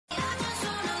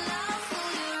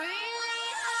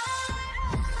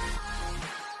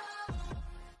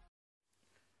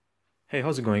Hey,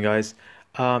 how's it going, guys?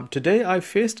 Today I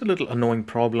faced a little annoying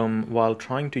problem while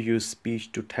trying to use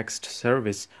speech to text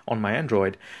service on my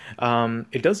Android.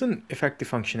 It doesn't affect the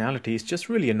functionality, it's just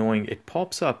really annoying. It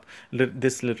pops up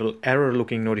this little error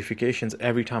looking notifications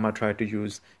every time I try to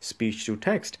use speech to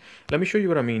text. Let me show you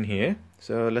what I mean here.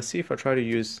 So let's see if I try to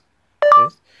use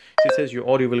this. So it says your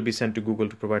audio will be sent to Google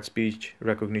to provide speech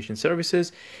recognition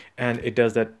services, and it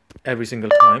does that every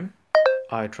single time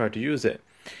I try to use it.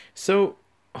 So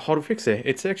how to fix it?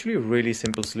 It's actually a really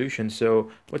simple solution.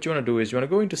 So what you want to do is you want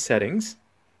to go into settings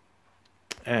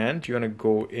and you want to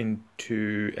go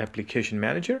into application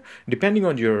manager. Depending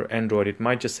on your Android, it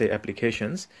might just say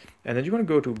applications, and then you want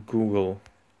to go to Google.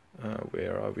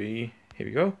 Where are we? Here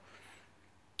we go.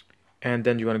 And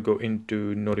then you want to go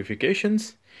into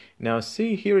notifications. Now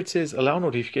see here it says allow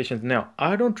notifications. Now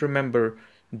I don't remember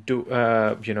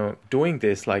doing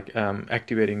this, like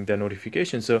activating the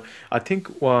notification. So I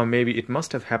think maybe it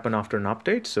must have happened after an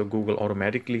update, so Google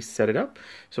automatically set it up.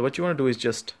 So what you want to do is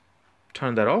just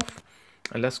turn that off,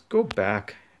 and let's go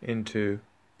back into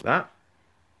that.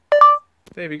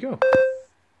 There we go.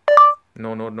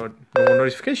 No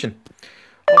notification.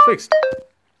 All fixed.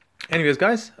 Anyways,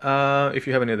 guys, if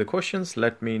you have any other questions,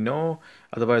 let me know.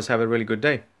 Otherwise, have a really good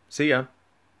day. See ya.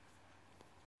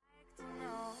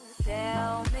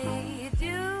 Tell me, do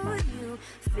you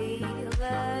feel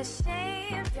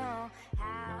ashamed? Don't